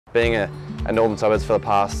Being a Northern Suburbs for the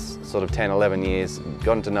past sort of 10, 11 years,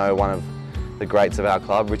 gotten to know one of the greats of our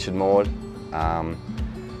club, Maude,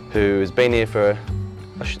 who has been here for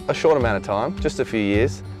a short amount of time, just a few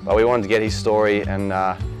years, but we wanted to get his story and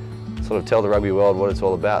sort of tell the rugby world what it's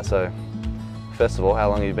all about. So, first of all, how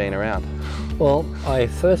long have you been around? Well, I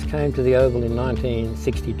first came to the Oval in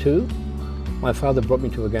 1962. My father brought me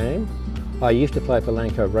to a game. I used to play for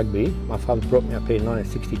Lanco Rugby. My father brought me up here in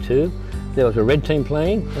 1962. There was a red team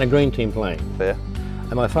playing and a green team playing. Fair.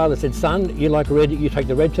 And my father said, son, you like red, you take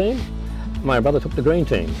the red team. My brother took the green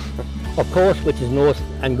team, of course, which is North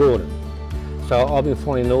and Gordon. So I've been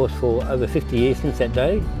following North for over 50 years since that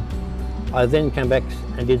day. I then came back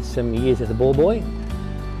and did some years as a ball boy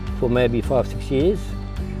for maybe 5, 6 years.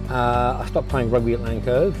 I stopped playing rugby at Lane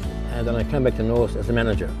Cove, and then I came back to North as a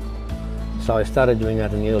manager. So I started doing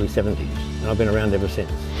that in the early 70s, and I've been around ever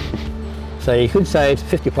since. So you could say it's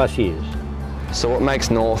 50 plus years. So what makes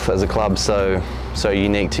North as a club so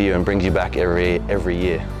unique to you and brings you back every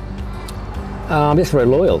year? It's very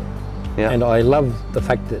loyal. Yeah. And I love the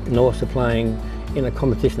fact that North are playing in a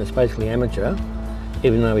competition that's basically amateur,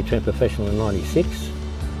 even though we turned professional in '96.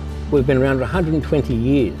 We've been around 120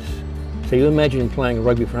 years. So you imagine playing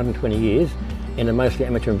rugby for 120 years in a mostly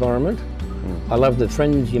amateur environment. I love the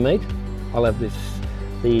friends you meet. I love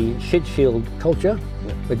the shit field culture.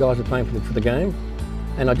 The guys are playing for the game.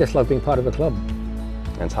 And I just love being part of a club.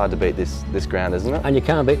 And it's hard to beat this ground, isn't it? And you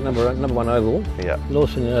can't beat number one Oval. Yeah.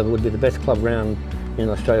 North Sydney Oval would be the best club round in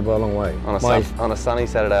Australia by a long way. On a sunny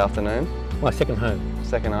Saturday afternoon? My second home.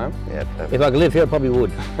 Second home? Yeah, perfect. If I could live here, I probably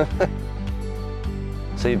would.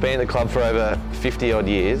 So you've been at the club for over 50 odd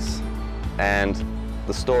years, and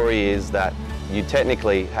the story is that you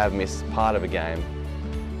technically have missed part of a game,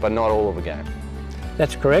 but not all of a game.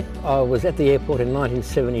 That's correct. I was at the airport in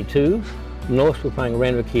 1972. North were playing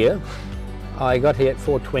Randwick here. I got here at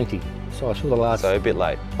 4:20, so I saw the last... So a bit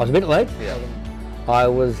late. I was a bit late. Yeah. I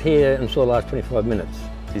was here and saw the last 25 minutes.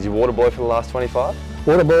 Did you water boy for the last 25?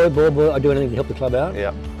 Water boy, ball boy, I do anything to help the club out.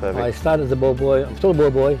 Yeah, perfect. I started as a ball boy. I'm still a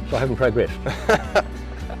ball boy, so I haven't progressed.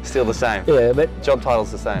 Still the same? Yeah, but... Job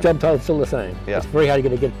title's the same? Job title's still the same. Yeah. It's very hard to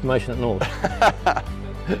get a promotion at North.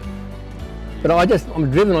 But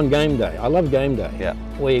I'm driven on game day. I love game day. Yeah.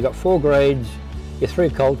 Where you got 4 grades, your 3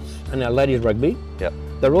 Colts, and our ladies rugby. Yep.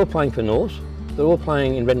 They're all playing for North. They're all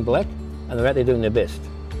playing in red and black, and they're out there doing their best.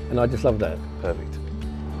 And I just love that. Perfect.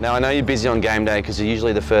 Now I know you're busy on game day because you're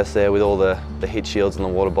usually the first there with all the hit shields and the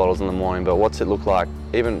water bottles in the morning, but what's it look like?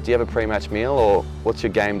 Do you have a pre-match meal, or what's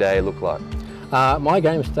your game day look like? My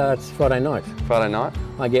game starts Friday night. Friday night?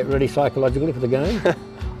 I get ready psychologically for the game.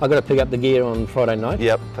 I've got to pick up the gear on Friday night.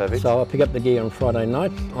 Yep, perfect. So I pick up the gear on Friday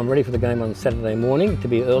night. I'm ready for the game on Saturday morning to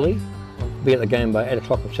be early. Be at the game by 8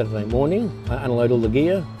 o'clock on Saturday morning. I unload all the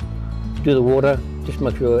gear, do the water, just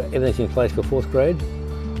make sure everything's in place for 4th grade.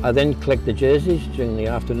 I then collect the jerseys during the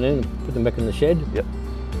afternoon and put them back in the shed. Yep.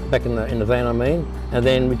 Back in the van, I mean. And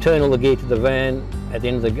then return all the gear to the van at the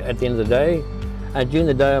end of the day. And during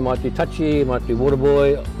the day I might do touchy, I might do water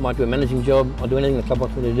boy, I might do a managing job, I'll do anything the club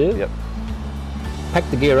wants me to do. Yep. Pack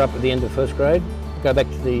the gear up at the end of 1st grade, go back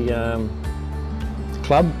to the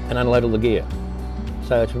club and unload all the gear.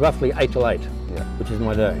 So it's roughly 8 till 8, yeah, which is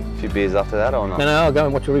my day. A few beers after that or not? No, I'll go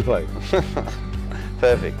and watch a replay.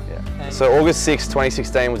 Perfect, yeah. So August 6,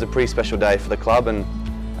 2016 was a pretty special day for the club and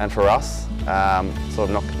for us. Sort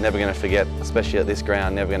of never going to forget, especially at this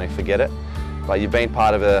ground, never going to forget it. But you've been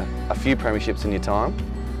part of a few premierships in your time,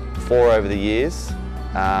 4 over the years.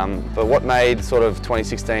 But what made sort of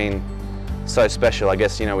 2016 so special? I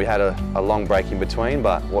guess, you know, we had a long break in between,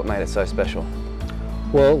 but what made it so special?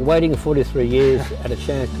 Well, waiting 43 years at a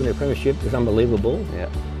chance to win a premiership was unbelievable. Yeah.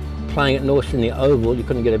 Playing at North Sydney Oval, you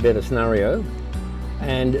couldn't get a better scenario.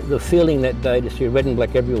 And the feeling that day to see red and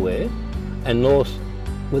black everywhere, and North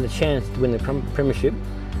with a chance to win the premiership,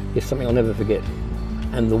 is something I'll never forget.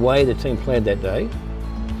 And the way the team played that day,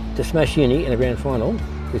 to smash Uni in a grand final,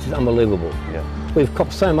 which is unbelievable. Yeah. We've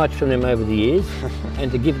copped so much from them over the years,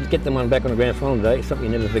 and to get them one back on a grand final day is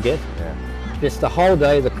something you never forget. Yeah. Just the whole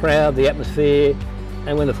day, the crowd, the atmosphere,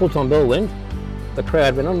 and when the full-time bell went, the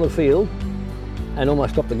crowd went on the field and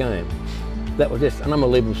almost stopped the game. That was just an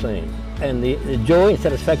unbelievable scene. And the joy and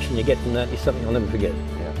satisfaction you get from that is something I'll never forget.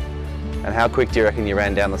 Yeah. And how quick do you reckon you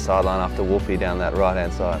ran down the sideline after Wolfie down that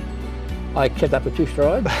right-hand side? I kept up with 2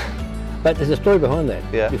 strides, but there's a story behind that.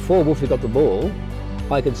 Yeah. Before Wolfie got the ball,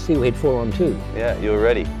 I could see we had 4 on 2. Yeah, you were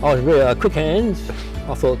ready. I was ready, quick hands.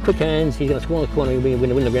 I thought, quick hands, he's going to score in the corner and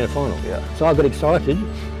win the grand final. Yeah. So I got excited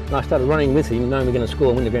and I started running with him, knowing we're going to score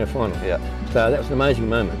and win the grand final. Yeah. So that was an amazing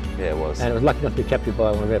moment. Yeah, it was. And I was lucky enough to be captured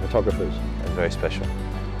by one of our photographers. Very special.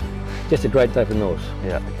 just a great day for North.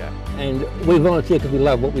 Yeah, okay. And we volunteer because we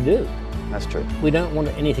love what we do. That's true. We don't want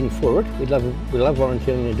anything for it. We love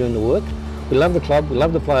volunteering and doing the work. We love the club, we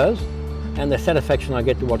love the players, and the satisfaction I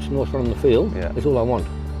get to watch North run on the field is all I want.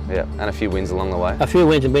 Yeah, and a few wins along the way. A few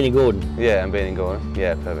wins and beating Gordon. Yeah, and beating Gordon.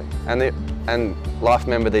 Yeah, perfect. And life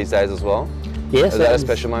member these days as well? Yes. Is that a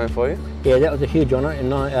special moment for you? Yeah, that was a huge honour. In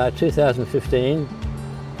 2015,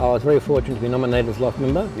 I was very fortunate to be nominated as life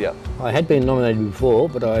member. Yeah. I had been nominated before,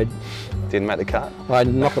 but I didn't make the cut? I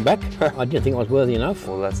knocked it back. I didn't think I was worthy enough.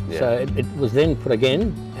 Well, that's, yeah. So it was then put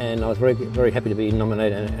again, and I was very, very happy to be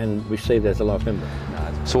nominated and received as a life member.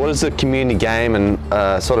 So what does the community game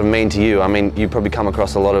and sort of mean to you? I mean, you probably come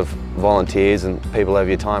across a lot of volunteers and people over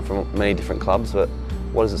your time from many different clubs, but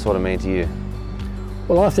what does it sort of mean to you?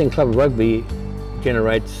 Well, I think club rugby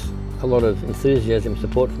generates a lot of enthusiasm and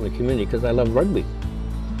support from the community because they love rugby.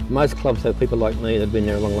 Most clubs have people like me that have been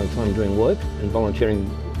there a long, long time doing work and volunteering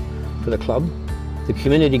for the club. The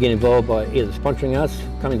community get involved by either sponsoring us,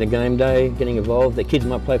 coming to game day, getting involved. Their kids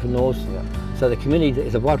might play for North. Yeah. So the community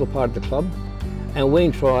is a vital part of the club, and we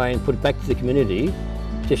try and put it back to the community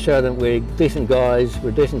to show them we're decent guys, we're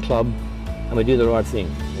a decent club, and we do the right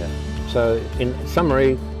thing. Yeah. So in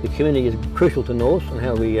summary, the community is crucial to North and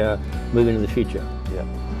how we move into the future. Yeah.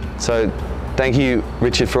 So thank you,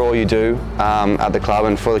 Richard, for all you do at the club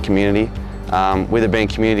and for the community. With it being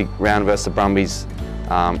Community Round versus the Brumbies,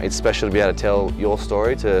 it's special to be able to tell your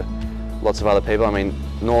story to lots of other people. I mean,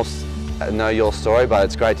 North know your story, but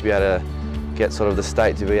it's great to be able to get sort of the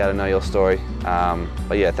state to be able to know your story.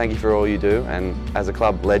 But yeah, thank you for all you do, and as a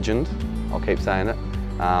club legend, I'll keep saying it,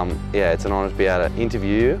 yeah, it's an honour to be able to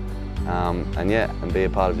interview you and be a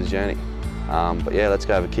part of his journey. But yeah, let's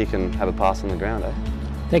go have a kick and have a pass on the ground, eh?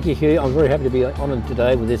 Thank you, Hugh. I'm very happy to be honoured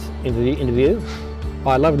today with this interview.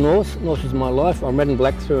 I love North. North is my life. I'm red and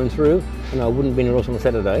black through and through, and I wouldn't be in North on a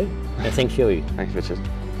Saturday. And thanks, Hughie. Thanks, Richard.